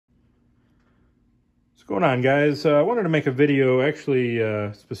Going on, guys? I wanted to make a video actually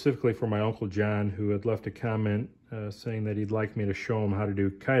specifically for my Uncle John, who had left a comment saying that he'd like me to show him how to do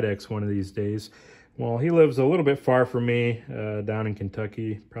Kydex one of these days. Well, he lives a little bit far from me down in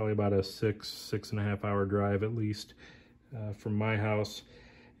Kentucky, probably about a six and a half hour drive at least from my house.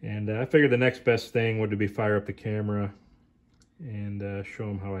 And I figured the next best thing would be fire up the camera and show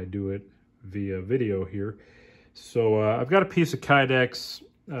him how I do it via video here. So I've got a piece of Kydex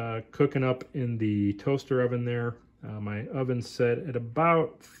cooking up in the toaster oven there. My oven's set at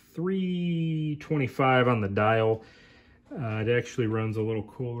about 325 on the dial. It actually runs a little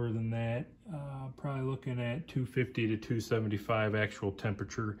cooler than that. Probably looking at 250 to 275 actual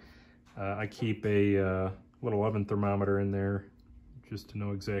temperature. I keep a little oven thermometer in there just to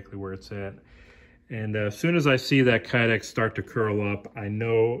know exactly where it's at. And as soon as I see that Kydex start to curl up, I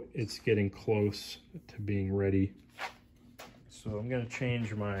know it's getting close to being ready. So I'm going to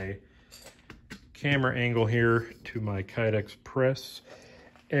change my camera angle here to my Kydex press.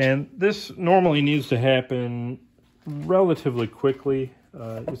 And this normally needs to happen relatively quickly.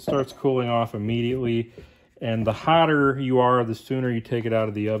 It starts cooling off immediately. And the hotter you are, the sooner you take it out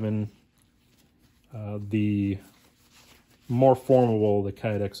of the oven, the more formable the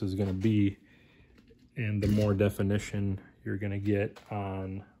Kydex is going to be, and the more definition you're going to get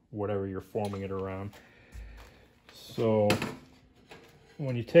on whatever you're forming it around. So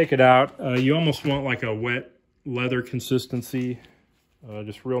when you take it out, you almost want like a wet leather consistency,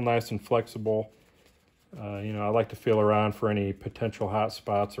 just real nice and flexible. You know, I like to feel around for any potential hot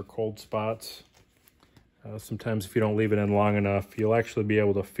spots or cold spots. Sometimes if you don't leave it in long enough, you'll actually be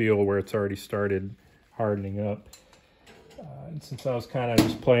able to feel where it's already started hardening up. And since I was kind of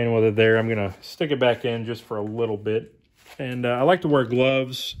just playing with it there, I'm going to stick it back in just for a little bit. And I like to wear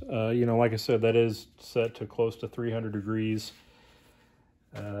gloves. You know, like I said, that is set to close to 300 degrees.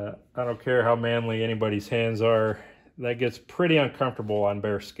 I don't care how manly anybody's hands are. That gets pretty uncomfortable on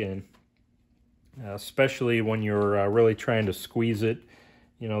bare skin, especially when you're really trying to squeeze it.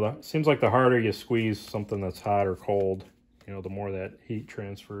 You know, it seems like the harder you squeeze something that's hot or cold, you know, the more that heat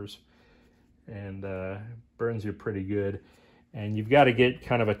transfers and burns you pretty good. And you've got to get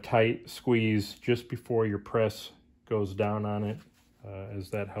kind of a tight squeeze just before your press goes down on it, as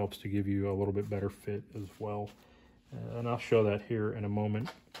that helps to give you a little bit better fit as well. And I'll show that here in a moment.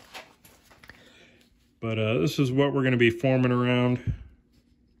 But this is what we're going to be forming around.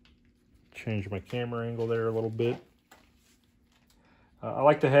 Change my camera angle there a little bit. I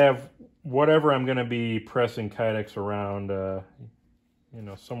like to have whatever I'm going to be pressing Kydex around, you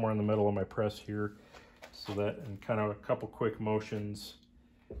know, somewhere in the middle of my press here, so that in kind of a couple quick motions,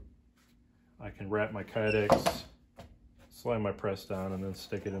 I can wrap my Kydex, slam my press down, and then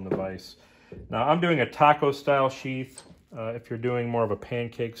stick it in the vise. Now I'm doing a taco style sheath. If you're doing more of a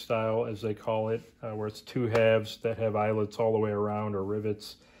pancake style, as they call it, where it's two halves that have eyelets all the way around or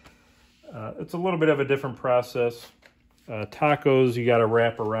rivets, it's a little bit of a different process. Tacos, you got to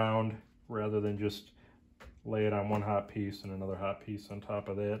wrap around rather than just lay it on one hot piece and another hot piece on top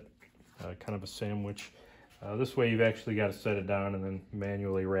of that, kind of a sandwich. This way you've actually got to set it down and then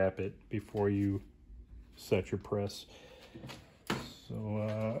manually wrap it before you set your press.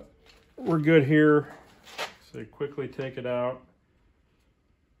 So we're good here. So quickly take it out,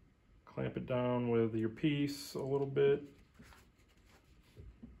 clamp it down with your piece a little bit,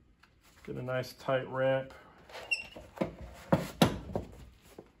 get a nice tight wrap.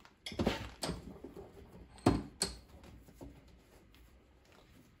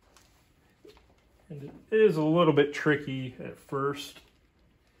 And it is a little bit tricky at first.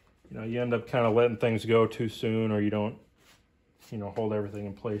 You know, you end up kind of letting things go too soon, or you don't, you know, hold everything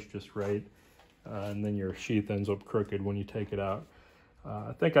in place just right. And then your sheath ends up crooked when you take it out.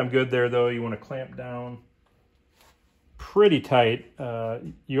 I think I'm good there though. You want to clamp down pretty tight.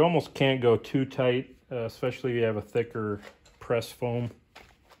 You almost can't go too tight, especially if you have a thicker press foam.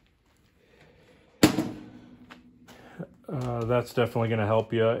 That's definitely going to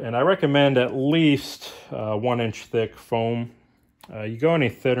help you. And I recommend at least 1 inch thick foam. You go any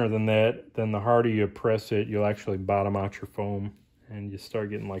thinner than that, then the harder you press it, you'll actually bottom out your foam and you start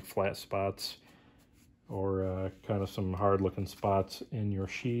getting like flat spots or kind of some hard looking spots in your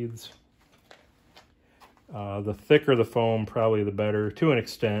sheaths. The thicker the foam, probably the better, to an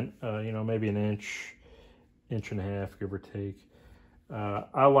extent, you know, maybe an inch, inch and a half, give or take.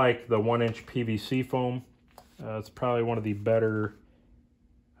 I like the 1 inch PVC foam. It's probably one of the better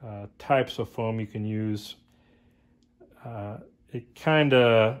types of foam you can use. It kind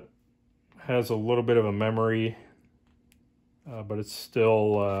of has a little bit of a memory, but it's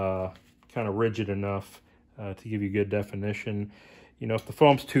still kind of rigid enough to give you good definition. You know, if the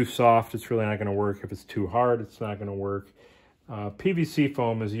foam's too soft, it's really not going to work. If it's too hard, it's not going to work. PVC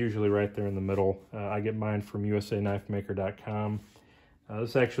foam is usually right there in the middll. I get mine from usaKnifeMaker.com. This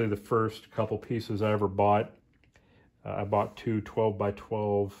is actually the first couple pieces I ever bought. I bought two 12 by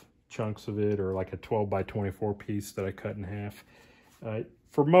 12 chunks of it, or like a 12 by 24 piece that I cut in half.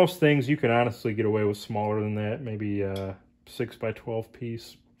 For most things, you can honestly get away with smaller than that, maybe a 6 by 12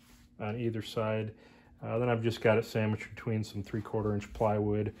 piece on either side. Then I've just got it sandwiched between some 3/4 inch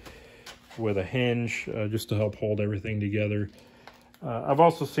plywood with a hinge just to help hold everything together. I've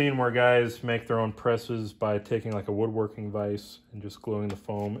also seen where guys make their own presses by taking like a woodworking vise and just gluing the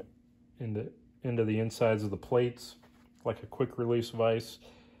foam into the insides of the plates, like a quick release vise.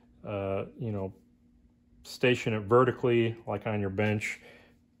 You know, station it vertically, like on your bench,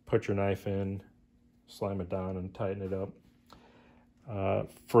 put your knife in, slam it down, and tighten it up.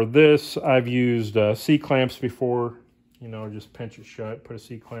 For this, I've used C-clamps before. You know, just pinch it shut, put a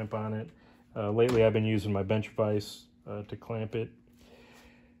C-clamp on it. Lately, I've been using my bench vise to clamp it.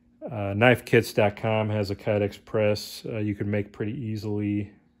 KnifeKits.com has a Kydex press you can make pretty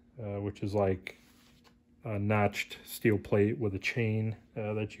easily, which is like a notched steel plate with a chain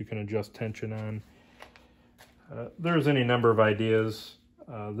that you can adjust tension on. There's any number of ideas.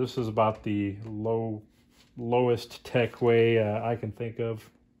 This is about the lowest tech way I can think of,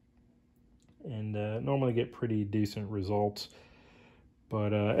 and normally get pretty decent results.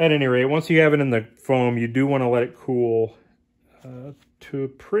 But at any rate, once you have it in the foam, you do want to let it cool to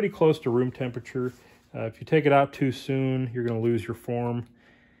pretty close to room temperature. If you take it out too soon, you're going to lose your form,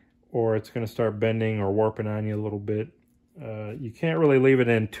 or it's going to start bending or warping on you a little bit. You can't really leave it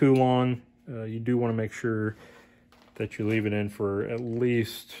in too long. You do want to make sure that you leave it in for at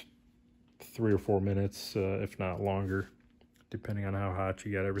least 3 or 4 minutes, if not longer, depending on how hot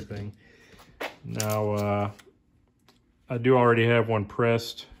you got everything. Now, I do already have one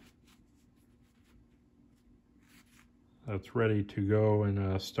pressed. That's ready to go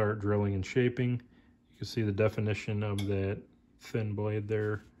and start drilling and shaping. You can see the definition of that thin blade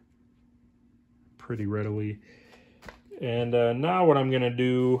there pretty readily. And now what I'm going to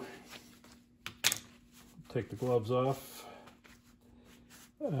do, take the gloves off.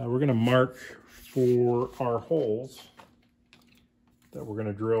 We're going to mark for our holes that we're going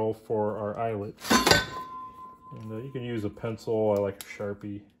to drill for our eyelets. And you can use a pencil. I like a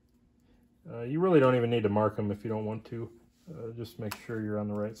Sharpie. You really don't even need to mark them if you don't want to. Just make sure you're on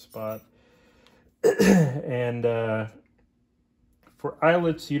the right spot. And for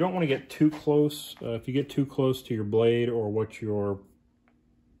eyelets, you don't want to get too close. If you get too close to your blade or what you're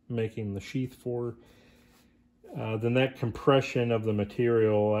making the sheath for, then that compression of the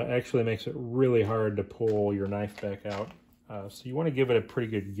material actually makes it really hard to pull your knife back out. So you want to give it a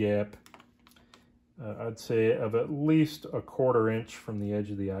pretty good gap. I'd say of at least 1/4 inch from the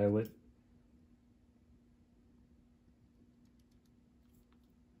edge of the eyelet.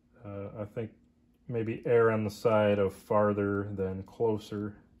 I think maybe err on the side of farther than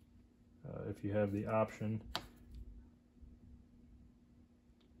closer if you have the option.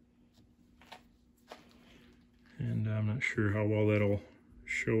 And I'm not sure how well that'll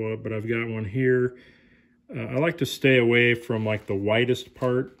show up, but I've got one here. I like to stay away from like the widest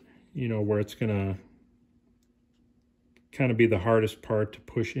part, you know, where it's gonna kind of be the hardest part to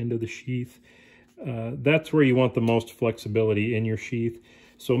push into the sheath. That's where you want the most flexibility in your sheath.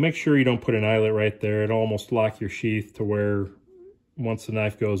 So make sure you don't put an eyelet right there. It'll almost lock your sheath to where once the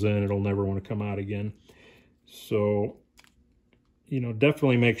knife goes in, it'll never want to come out again. So, you know,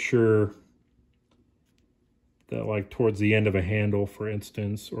 definitely make sure that like towards the end of a handle, for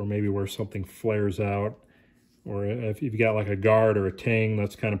instance, or maybe where something flares out, or if you've got like a guard or a tang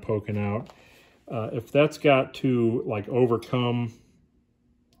that's kind of poking out, if that's got to like overcome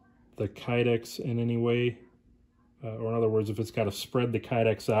the Kydex in any way, or in other words, if it's got to spread the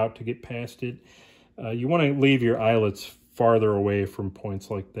Kydex out to get past it, you want to leave your eyelets farther away from points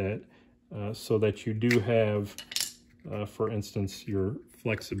like that, so that you do have, for instance, your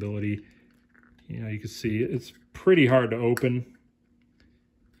flexibility. You know, you can see it's pretty hard to open.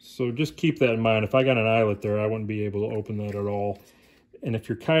 So just keep that in mind. If I got an eyelet there, I wouldn't be able to open that at all. And if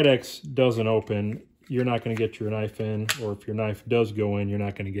your Kydex doesn't open, you're not going to get your knife in, or if your knife does go in, you're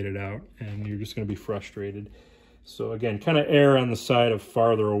not going to get it out, and you're just going to be frustrated. So again, kind of err on the side of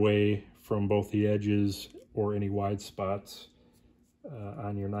farther away from both the edges or any wide spots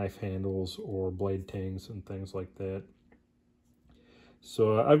on your knife handles or blade tangs and things like that.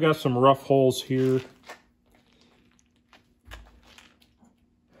 So I've got some rough holes here.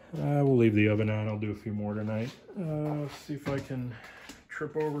 We'll leave the oven on. I'll do a few more tonight. Let's see if I can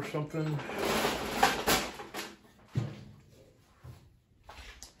trip over something.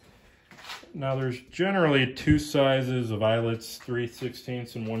 Now there's generally two sizes of eyelets,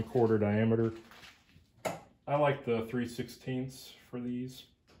 3/16 and 1/4 diameter. I like the 3/16 for these.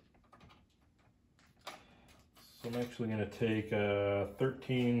 So I'm actually going to take a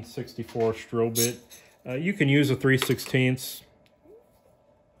 13/64 drill bit. You can use a 3/16.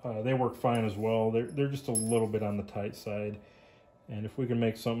 They work fine as well. They're just a little bit on the tight side. And if we can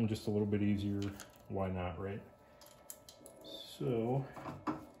make something just a little bit easier, why not, right? So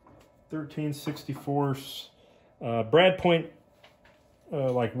 13/64. Brad point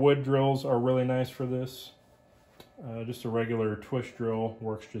like wood drills are really nice for this. Just a regular twist drill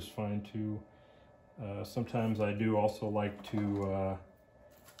works just fine too. Sometimes I do also like to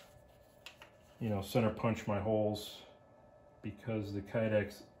you know, center punch my holes because the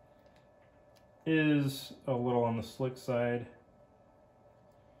Kydex is a little on the slick side.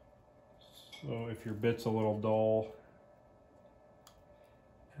 So if your bit's a little dull,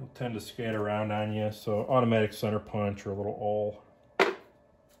 it'll tend to skate around on you. So automatic center punch or a little awl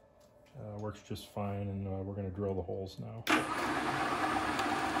works just fine, and we're going to drill the holes now.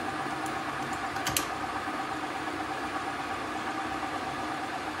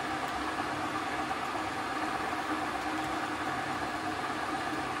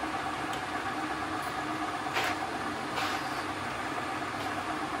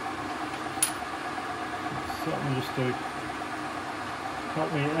 Something just to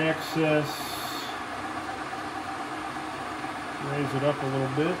help me access, raise it up a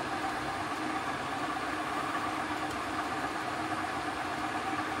little bit.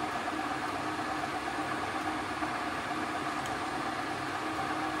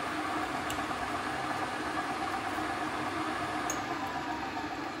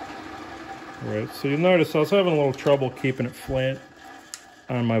 All right, so you'll notice I was having a little trouble keeping it flat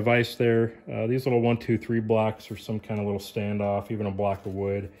on my vise there. These little 1, 2, 3 blocks or some kind of little standoff, even a block of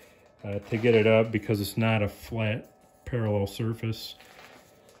wood, to get it up because it's not a flat parallel surface.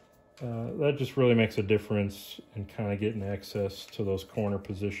 That just really makes a difference in kind of getting access to those corner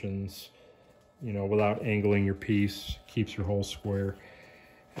positions, you know, without angling your piece. Keeps your hole square.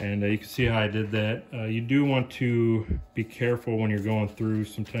 And you can see how I did that. You do want to be careful when you're going through.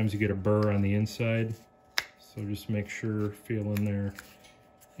 Sometimes you get a burr on the inside. So just make sure, feel in there,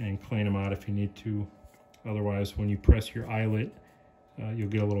 and clean them out if you need to. Otherwise, when you press your eyelet, you'll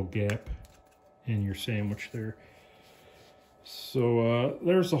get a little gap in your sandwich there. So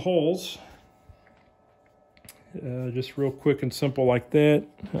there's the holes. Just real quick and simple like that.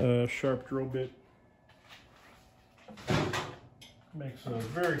 Sharp drill bit makes a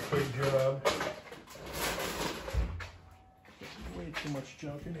very quick job. Way too much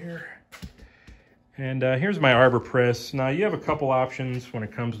junk in here. And here's my arbor press. Now you have a couple options when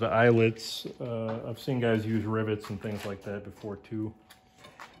it comes to eyelets. I've seen guys use rivets and things like that before too.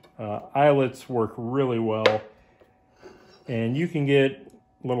 Eyelets work really well. And you can get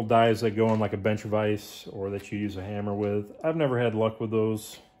little dies that go on like a bench vise or that you use a hammer with. I've never had luck with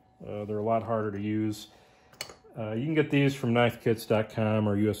those. They're a lot harder to use. You can get these from knifekits.com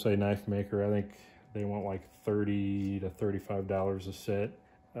or USA Knife Maker. I think they want like $30 to $35 a set.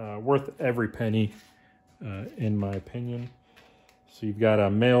 Worth every penny, in my opinion. So you've got a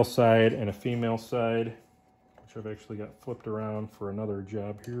male side and a female side, which I've actually got flipped around for another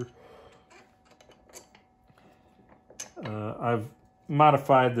job here. I've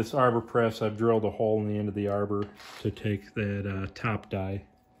modified this arbor press. I've drilled a hole in the end of the arbor to take that top die.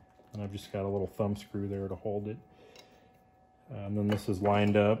 And I've just got a little thumb screw there to hold it. And then this is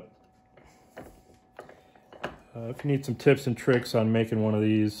lined up. If you need some tips and tricks on making one of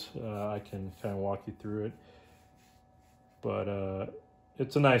these, I can kind of walk you through it. But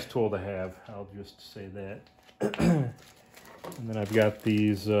it's a nice tool to have, I'll just say that. And then I've got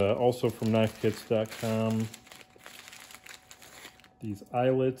these also from knifekits.com. These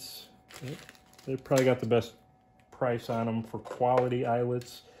eyelets. They've probably got the best price on them for quality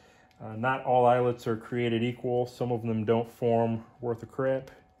eyelets. Not all eyelets are created equal. Some of them don't form worth a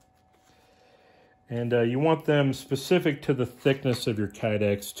crap. And you want them specific to the thickness of your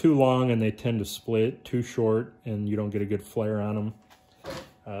Kydex. Too long and they tend to split. Too short and you don't get a good flare on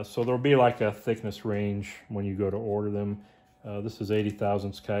them. So there'll be like a thickness range when you go to order them. This is 80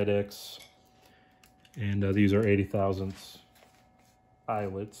 thousandths Kydex. And these are 80 thousandths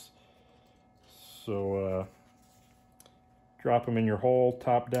eyelets. So drop them in your hole,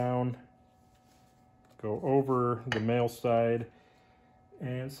 top down. Go over the male side.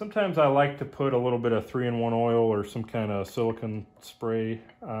 And sometimes I like to put a little bit of 3-in-1 oil or some kind of silicone spray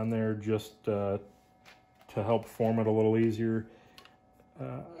on there just to help form it a little easier.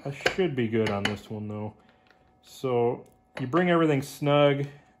 I should be good on this one though. So you bring everything snug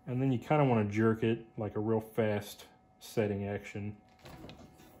and then you kind of want to jerk it like a real fast setting action.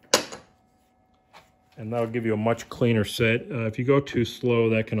 And that'll give you a much cleaner set. If you go too slow,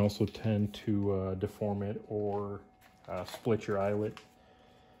 that can also tend to deform it or split your eyelet.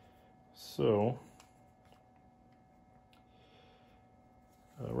 So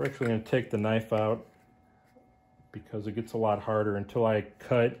we're actually going to take the knife out because it gets a lot harder. Until I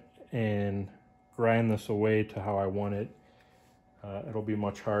cut and grind this away to how I want it, it'll be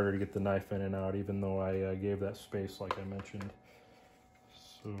much harder to get the knife in and out, even though I gave that space like I mentioned.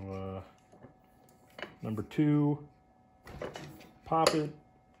 So number 2, pop it,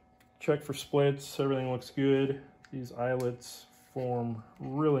 check for splits, everything looks good. These eyelets form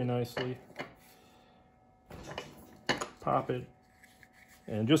really nicely. Pop it,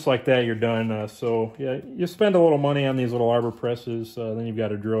 and just like that, you're done. So yeah, you spend a little money on these little arbor presses, then you've got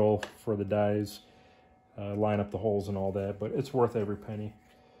to drill for the dies, line up the holes and all that, but it's worth every penny,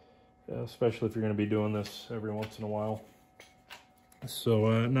 especially if you're going to be doing this every once in a while.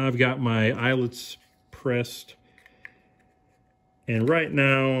 So now I've got my eyelets pressed, and right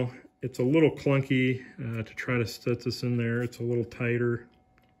now it's a little clunky to try to set this in there. It's a little tighter.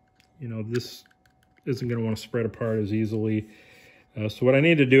 You know, this isn't going to want to spread apart as easily. So what I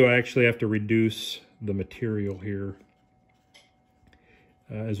need to do, I actually have to reduce the material here,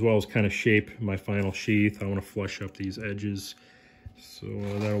 as well as kind of shape my final sheath. I want to flush up these edges. So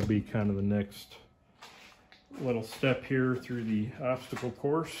that'll be kind of the next little step here through the obstacle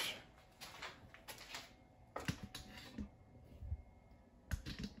course.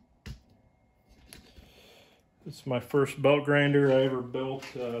 This is my first belt grinder I ever built.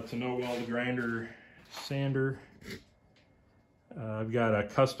 It's a no-weld grinder sander. I've got a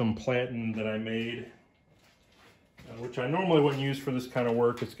custom platen that I made, which I normally wouldn't use for this kind of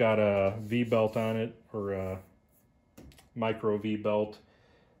work. It's got a V-belt on it, or a micro V-belt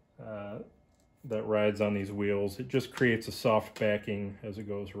that rides on these wheels. It just creates a soft backing as it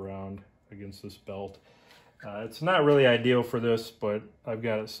goes around against this belt. It's not really ideal for this, but I've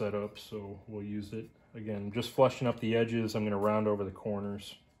got it set up, so we'll use it. Again, just flushing up the edges. I'm going to round over the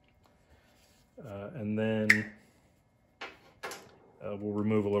corners. And then we'll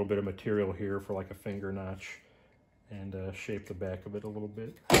remove a little bit of material here for like a finger notch and shape the back of it a little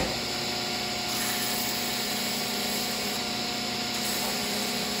bit.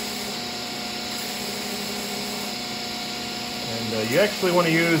 And you actually want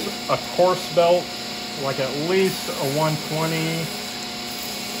to use a coarse belt, like at least a 120.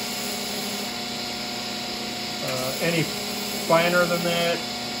 Any finer than that,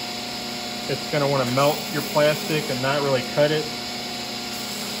 it's going to want to melt your plastic and not really cut it.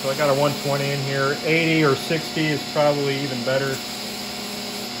 So I got a 120 in here. 80 or 60 is probably even better.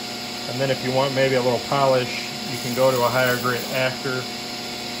 And then if you want maybe a little polish, you can go to a higher grit after.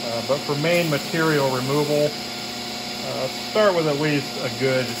 But for main material removal, start with at least a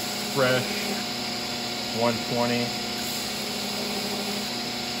good fresh 120.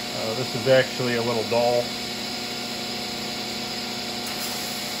 This is actually a little dull.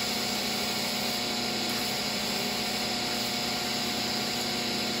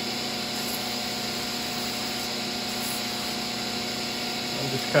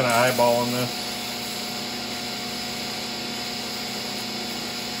 Just kind of eyeballing this.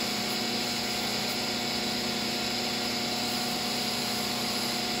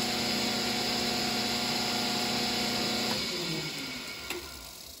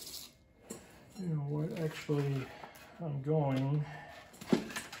 You know what, actually, I'm going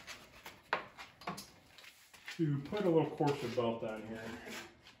to put a little coarser belt on here.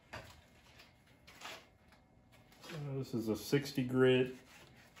 This is a 60 grit.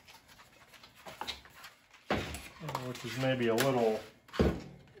 Which is maybe a little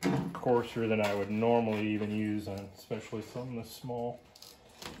coarser than I would normally even use on especially something this small.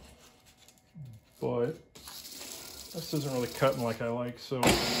 But this isn't really cutting like I like, so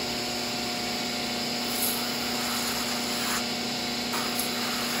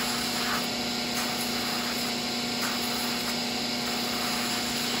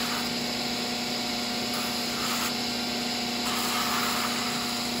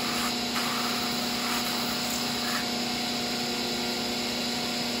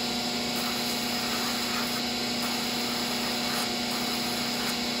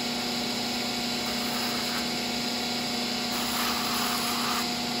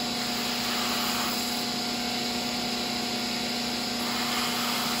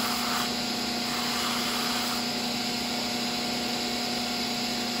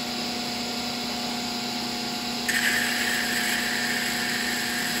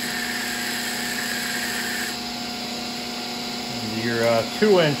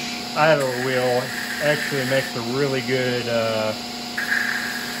 2-inch idle wheel actually makes a really good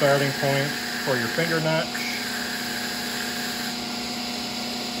starting point for your finger notch.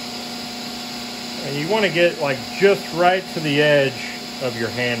 And you want to get like just right to the edge of your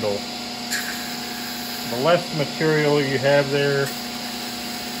handle. The less material you have there,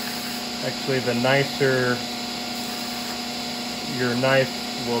 actually the nicer your knife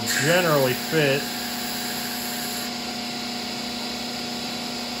will generally fit.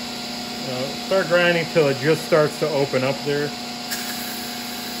 Start grinding till it just starts to open up there.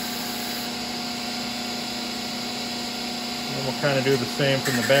 And we'll kind of do the same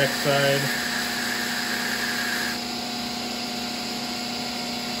from the back side.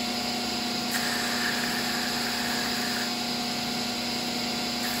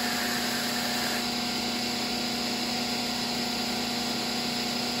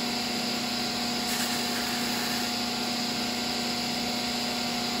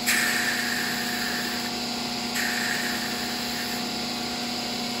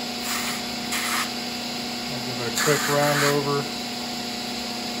 Quick round over.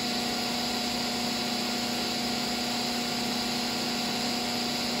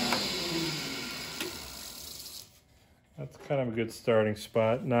 That's kind of a good starting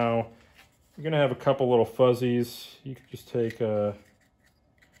spot. Now, you're going to have a couple little fuzzies. You could just take a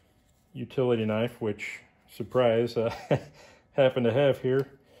utility knife, which, surprise, happen to have here.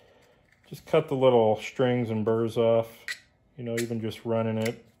 Just cut the little strings and burrs off, you know, even just running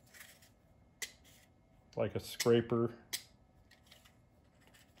it like a scraper.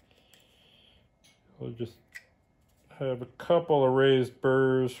 We'll just have a couple of raised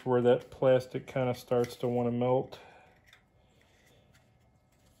burrs where that plastic kind of starts to want to melt.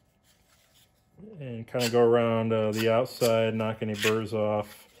 And kind of go around the outside, knock any burrs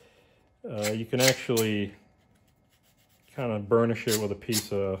off. You can actually kind of burnish it with a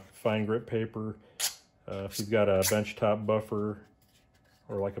piece of fine grit paper. If you've got a benchtop buffer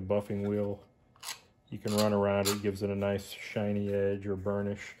or like a buffing wheel, you can run around it, gives it a nice shiny edge or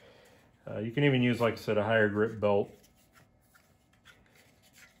burnish. You can even use, like I said, a higher grit belt.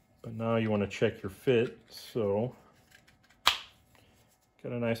 But now you want to check your fit, so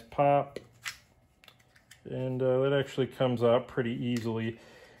get a nice pop. And that actually comes out pretty easily.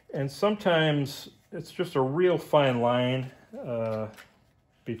 And sometimes it's just a real fine line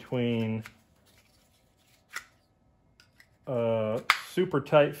between super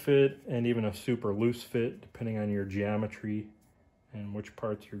tight fit and even a super loose fit, depending on your geometry and which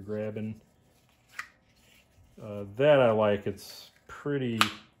parts you're grabbing. That I like. It's pretty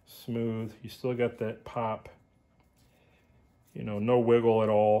smooth. You still got that pop. You know, no wiggle at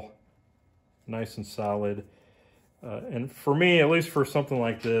all. Nice and solid. And for me, at least for something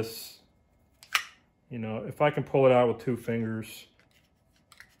like this, you know, if I can pull it out with 2 fingers,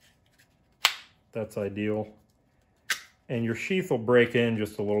 that's ideal. And your sheath will break in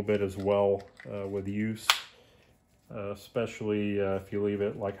just a little bit as well with use, especially if you leave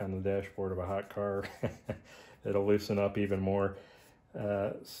it like on the dashboard of a hot car. It'll loosen up even more.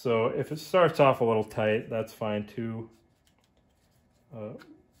 So if it starts off a little tight, that's fine too.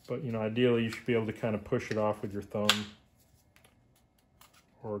 But, you know, ideally you should be able to kind of push it off with your thumb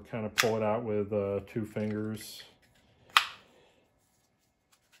or kind of pull it out with 2 fingers.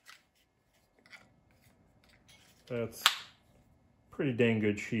 That's pretty dang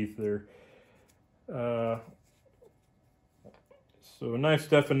good sheath there. So a nice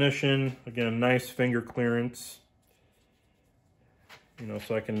definition, again, nice finger clearance. You know,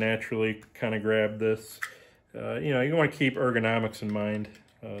 so I can naturally kind of grab this. You know, you want to keep ergonomics in mind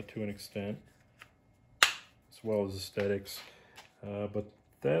to an extent, as well as aesthetics. But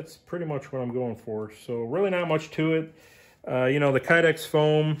that's pretty much what I'm going for. So really not much to it. You know, the Kydex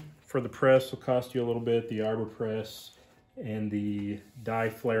foam for the press will cost you a little bit. The arbor press and the die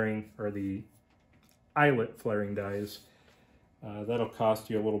flaring, or the eyelet flaring dies, that'll cost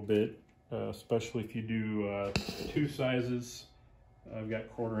you a little bit, especially if you do 2 sizes. I've got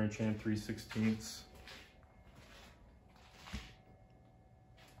 1/4 inch and 3/16.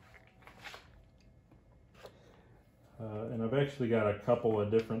 And I've actually got a couple of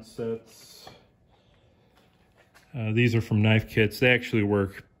different sets. These are from Knife Kits. They actually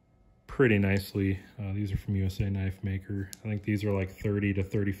work pretty nicely. These are from USA Knife Maker. I think these are like 30 to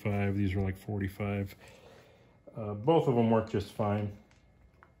 35. These are like 45. Both of them work just fine.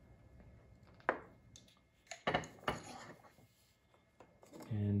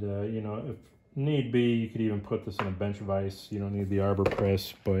 And you know, if need be, you could even put this in a bench vise. You don't need the arbor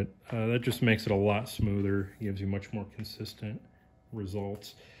press, but that just makes it a lot smoother, gives you much more consistent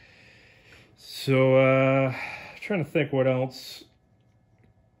results. So trying to think what else.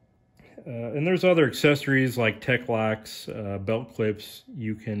 And there's other accessories like tech locks, belt clips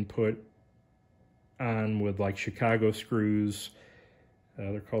you can put on with like Chicago screws.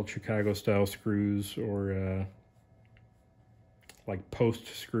 They're called Chicago style screws, or like post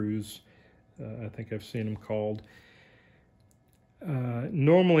screws, I think I've seen them called.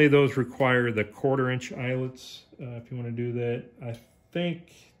 Normally those require the 1/4-inch eyelets if you want to do that. I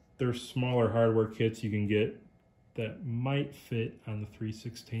think there's smaller hardware kits you can get that might fit on the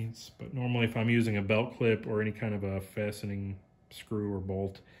 3/16, but normally if I'm using a belt clip or any kind of a fastening screw or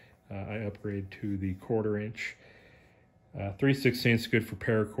bolt, I upgrade to the 1/4-inch. 3/16 is good for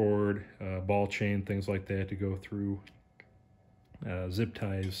paracord, ball chain, things like that to go through, zip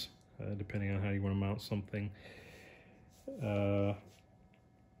ties, depending on how you want to mount something.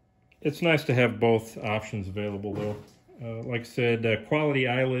 It's nice to have both options available though. Like I said, quality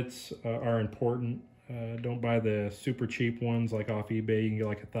eyelets are important. Don't buy the super cheap ones like off eBay. You can get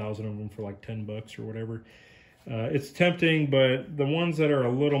like 1,000 of them for like 10 bucks or whatever. It's tempting, but the ones that are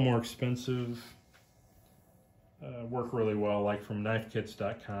a little more expensive work really well, like from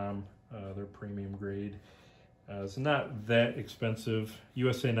knifekits.com. They're premium grade. It's not that expensive.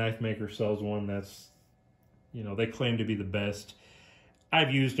 USA Knife Maker sells one that's, you know, they claim to be the best.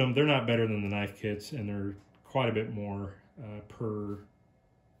 I've used them. They're not better than the knife kits, and they're quite a bit more per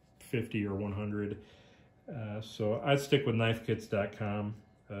 50 or 100. So I'd stick with knifekits.com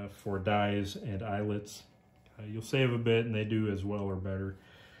for dies and eyelets. You'll save a bit, and they do as well or better.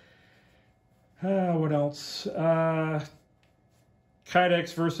 What else?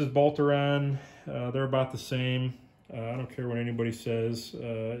 Kydex versus Boltaron. They're about the same. I don't care what anybody says.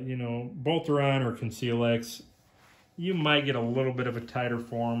 You know, Boltaron or ConcealX, you might get a little bit of a tighter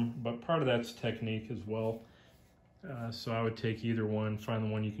form, but part of that's technique as well. So I would take either one, find the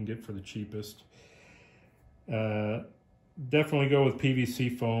one you can get for the cheapest. Definitely go with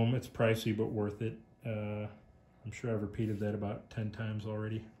PVC foam. It's pricey, but worth it. I'm sure I've repeated that about 10 times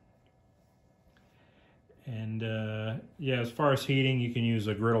already. And yeah, as far as heating, you can use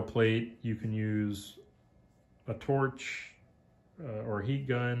a griddle plate. You can use a torch or a heat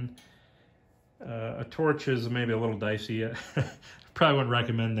gun. A torch is maybe a little dicey. I probably wouldn't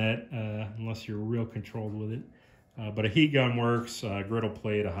recommend that unless you're real controlled with it. But a heat gun works, a griddle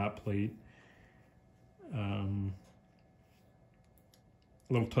plate, a hot plate. A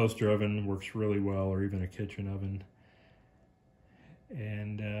little toaster oven works really well, or even a kitchen oven.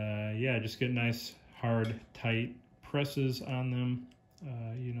 And yeah, just get nice, hard, tight presses on them.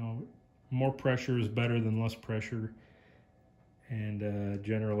 You know, more pressure is better than less pressure. And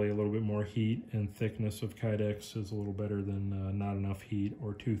generally a little bit more heat and thickness of Kydex is a little better than not enough heat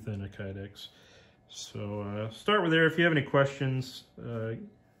or too thin a Kydex. So start with there. If you have any questions,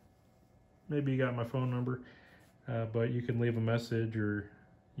 maybe you got my phone number, but you can leave a message or,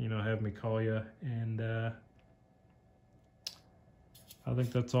 you know, have me call you. And I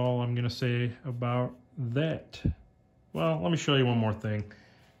think that's all I'm going to say about that. Well, let me show you one more thing.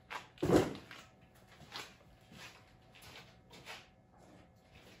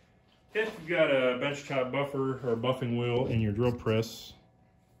 If you've got a bench top buffer or a buffing wheel in your drill press,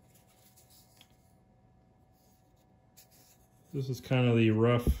 this is kind of the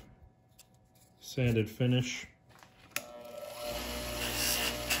rough sanded finish.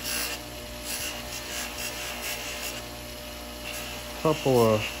 Couple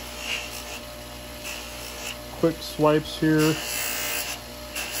of quick swipes here.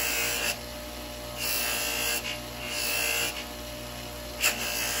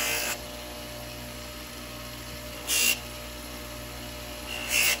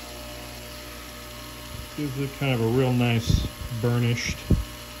 Gives it kind of a real nice burnished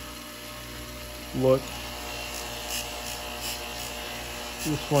look.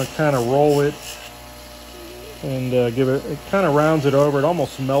 Just want to kind of roll it and give it kind of rounds it over. It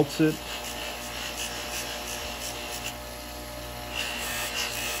almost melts it.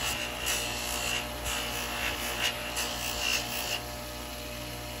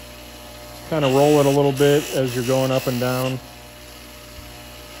 Kind of roll it a little bit as you're going up and down.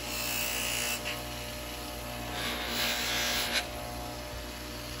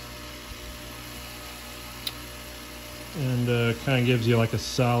 And kind of gives you like a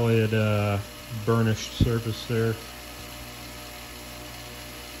solid burnished surface there.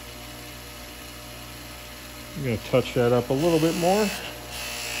 I'm going to touch that up a little bit more.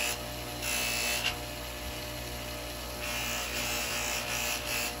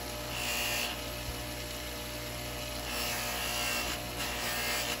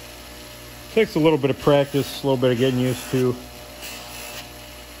 Takes a little bit of practice, a little bit of getting used to.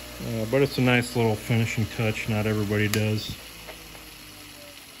 But it's a nice little finishing touch. Not everybody does.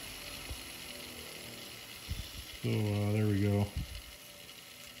 So there we go.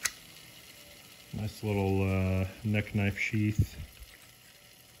 Nice little neck knife sheath.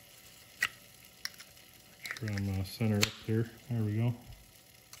 Make sure I'm centered up there. There we go.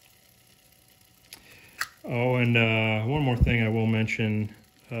 Oh, and one more thing I will mention.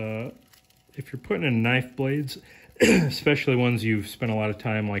 If you're putting in knife blades, especially ones you've spent a lot of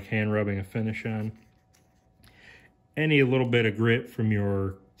time like hand rubbing a finish on, any little bit of grit from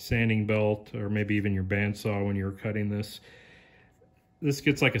your sanding belt or maybe even your bandsaw when you're cutting this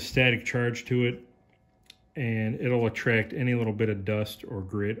gets like a static charge to it, and it'll attract any little bit of dust or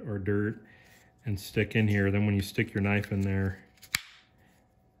grit or dirt and stick in here. Then when you stick your knife in there,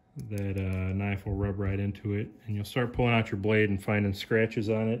 that knife will rub right into it, and you'll start pulling out your blade and finding scratches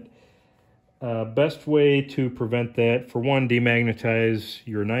on it. Best way to prevent that, for one, demagnetize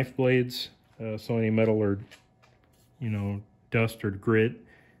your knife blades so any metal or dust or grit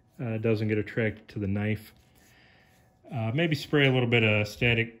doesn't get attracted to the knife. Maybe spray a little bit of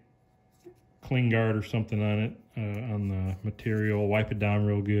static cling guard or something on it, on the material. Wipe it down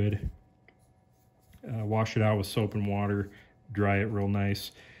real good. Wash it out with soap and water. Dry it real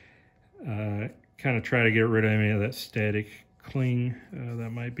nice. Kind of try to get rid of any of that static cling.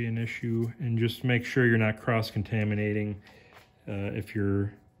 That might be an issue. And just make sure you're not cross-contaminating. If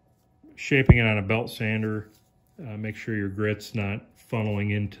you're shaping it on a belt sander, make sure your grit's not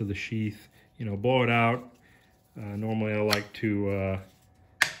funneling into the sheath. Blow it out. Normally I like to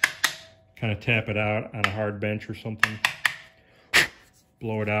kind of tap it out on a hard bench or something.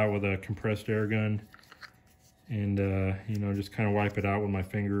 Blow it out with a compressed air gun. And, just kind of wipe it out with my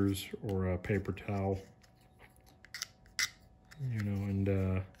fingers or a paper towel.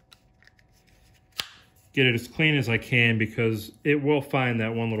 And get it as clean as I can, because it will find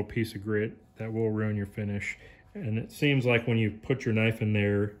that one little piece of grit that will ruin your finish. And it seems like when you put your knife in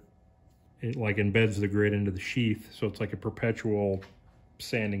there, it like embeds the grit into the sheath, so it's like a perpetual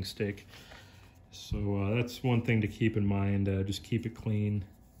sanding stick. So that's one thing to keep in mind. Just keep it clean,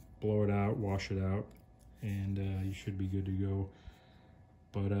 blow it out, wash it out, and you should be good to go.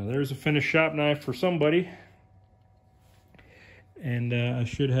 But there's a finished shop knife for somebody. And I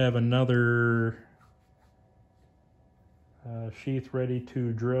should have another sheath ready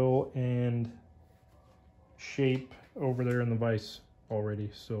to drill and shape over there in the vise already.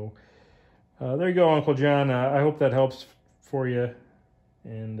 So there you go, Uncle John. I hope that helps for you.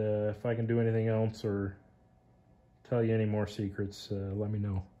 And if I can do anything else or tell you any more secrets, let me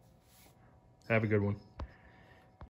know. Have a good one.